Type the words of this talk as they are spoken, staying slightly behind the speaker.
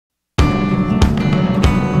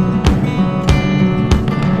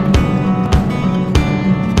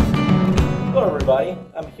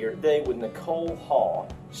today with Nicole Hall.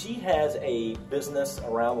 She has a business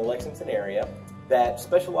around the Lexington area that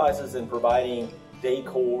specializes in providing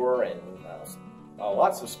decor and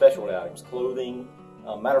lots of special items, clothing.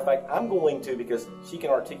 Matter of fact, I'm going to, because she can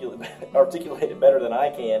articulate it better than I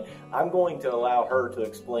can, I'm going to allow her to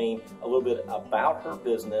explain a little bit about her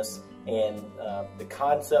business and the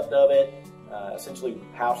concept of it, essentially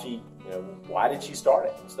how she, why did she start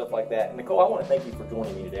it and stuff like that. And Nicole, I want to thank you for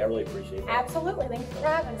joining me today. I really appreciate it. Absolutely. Thank you for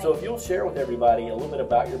having me. So if you'll share with everybody a little bit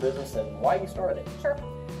about your business and why you started it. Sure.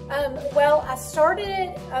 Well, I started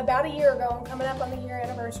it about a year ago. I'm coming up on the year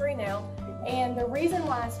anniversary now. And the reason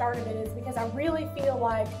why I started it is because I really feel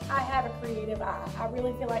like I have a creative eye. I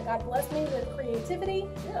really feel like God blessed me with creativity.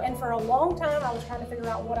 Yeah. And for a long time, I was trying to figure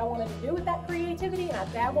out what I wanted to do with that creativity. And I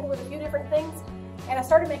dabbled with a few different things. And I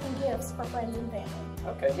started making gifts for friends and family.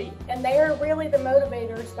 Okay, neat. And they are really the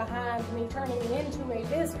motivators behind me turning it into a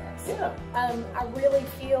business. Yeah. I really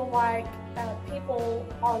feel like people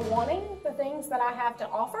are wanting the things that I have to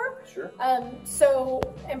offer. Sure.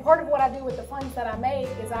 And part of what I do with the funds that I make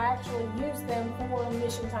is I actually use them for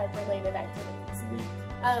mission type related activities.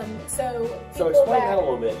 So explain that a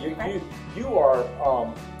little bit. You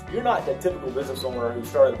are you're not the typical business owner who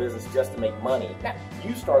started a business just to make money. No.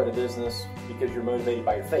 You started a business because you're motivated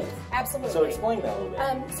by your faith. Absolutely. So explain that a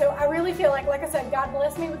little bit. So I really feel like I said, God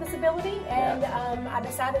blessed me with this ability, and I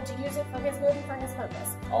decided to use it for His good and for His purpose.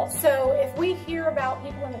 Awesome. So if we hear about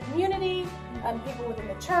people in the community, people within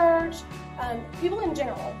the church, people in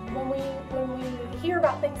general, when we hear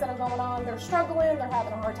about things that are going on, they're struggling, they're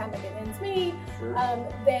having a hard time to get ends meet, sure.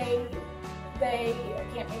 They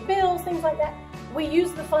can't pay bills, things like that. We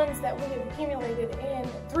use the funds that we have accumulated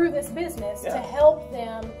through this business to help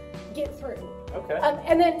them get through. Okay.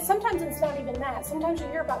 And then sometimes it's not even that. Sometimes you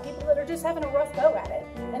hear about people that are just having a rough go at it,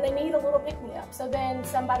 and they need a little pick-me-up. So then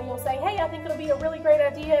somebody will say, hey, I think it'll be a really great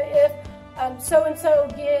idea if so-and-so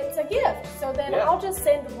gets a gift. So then I'll just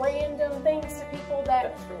send random things to people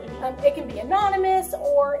that it can be anonymous,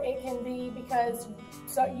 or it can be because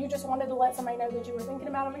you just wanted to let somebody know that you were thinking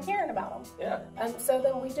about them and caring about them. Yeah. So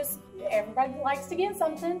then everybody likes to get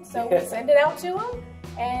something, so we send it out to them,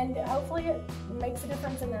 and hopefully it makes a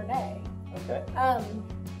difference in their day. Okay.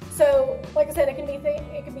 So, like I said, it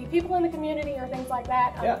can be people in the community or things like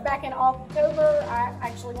that. Back in October, I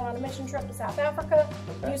actually went on a mission trip to South Africa.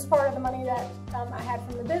 Used part of the money that I had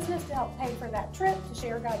from the business to help pay for that trip, to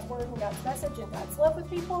share God's word and God's message and God's love with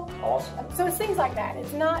people. Awesome. So it's things like that.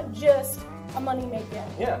 It's not just a money-making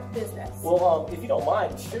business. Well, if you don't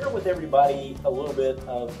mind, share with everybody a little bit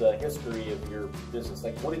of the history of your business.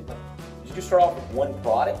 Like, did you start off with one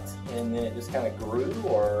product and then it just kind of grew,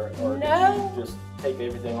 or no. Did you just take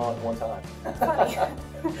everything on at one time?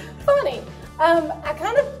 Funny. I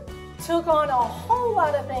kind of took on a whole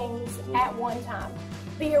lot of things at one time.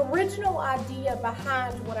 The original idea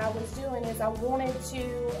behind what I was doing is I wanted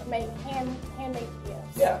to make handmade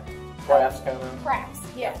gifts. Yeah, crafts kind of. Crafts,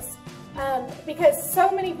 yes. Because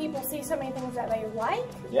so many people see so many things that they like,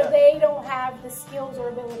 but Yeah. they don't have the skills or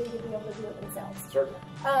ability to be able to do it themselves.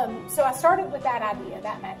 Certainly. So I started with that idea,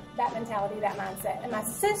 that mentality, that mindset. And my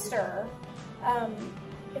sister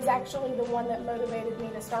is actually the one that motivated me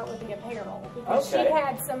to start with the apparel, because she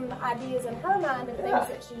had some ideas in her mind of things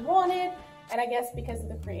that she wanted. And I guess because of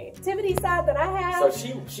the creativity side that I have.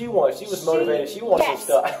 So she was motivated. She wanted some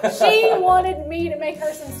stuff. She wanted me to make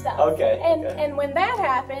her some stuff. Okay. And when that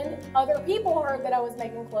happened, other people heard that I was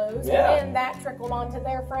making clothes, and that trickled on to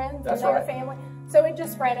their friends and their family. So it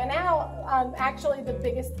just spread. And now, actually, the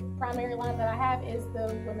biggest primary line that I have is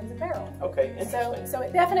the women's apparel. Okay, interesting. So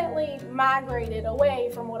it definitely migrated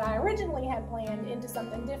away from what I originally had planned into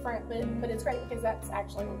something different, but it's great because that's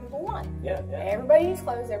actually what people want. Yeah. Everybody needs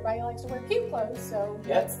clothes. Everybody likes to wear cute clothes, so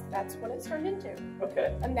that's what it's turned into.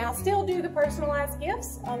 Okay. And now still do the personalized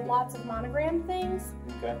gifts, lots of monogram things,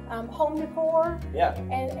 home decor. Yeah.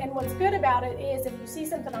 And what's good about it is if you see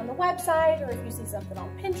something on the website, or if you see something on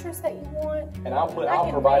Pinterest that you want, and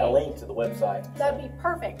I'll provide a link to the website. That'd be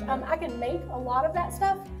perfect. I can make a lot of that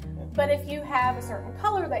stuff, but if you have a certain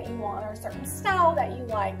color that you want, or a certain style that you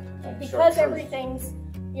like, because everything's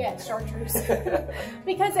chartreuse.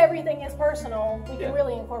 Because everything is personal, we can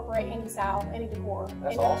really incorporate any style, any decor,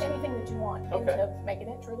 anything that you want into making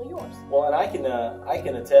it truly yours. Well, and I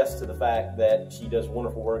can attest to the fact that she does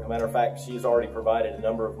wonderful work. As a matter of fact, she's already provided a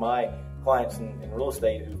number of my clients in real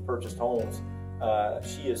estate who've purchased homes.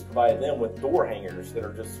 She has provided them with door hangers that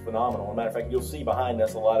are just phenomenal. As a matter of fact, you'll see behind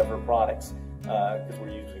us a lot of her products, because we're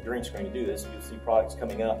using a green screen to do this. You'll see products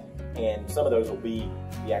coming up, and some of those will be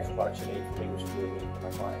the actual products she made for me, which is really neat for my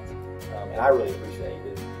clients. And I really appreciate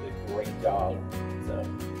it. You did a great job. So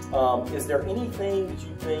Is there anything that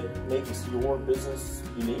you think makes your business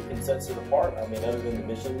unique and sets it apart? I mean, other than the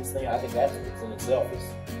missions thing, I think that in itself is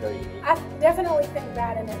very unique. I definitely think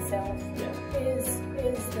that in itself is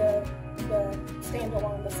the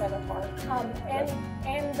standalone, the set apart,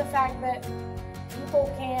 and the fact that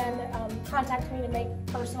people can contact me to make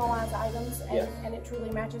personalized items, and it truly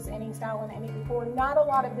matches any style and any decor. Not a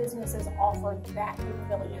lot of businesses offer that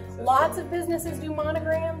capability. Lots of businesses do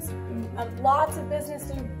monograms, lots of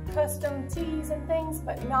businesses do custom tees and things,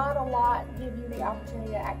 but not a lot give you the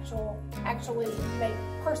opportunity to actually make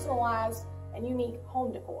personalized and unique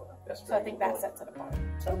home decor. So I think that sets it apart.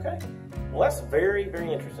 Okay. Well, that's very,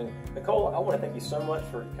 very interesting. Nicole, I want to thank you so much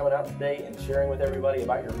for coming out today and sharing with everybody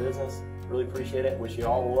about your business. Really appreciate it. Wish you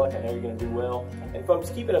all the luck. I know you're going to do well. And folks,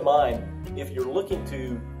 keep it in mind, if you're looking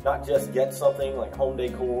to not just get something like home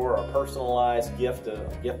decor or a personalized gift, a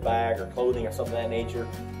gift bag or clothing or something of that nature,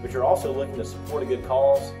 but you're also looking to support a good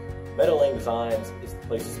cause, Meadow Lane Designs is the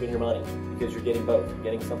place to spend your money because you're getting both. You're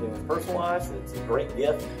getting something that's personalized, it's a great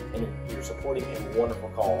gift, and you're supporting a wonderful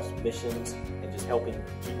cause, missions, and just helping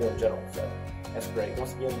people in general. So that's great.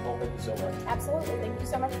 Once again, Nicole, thank you so much. Absolutely. Thank you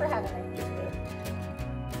so much for having me. Yes, ma'am.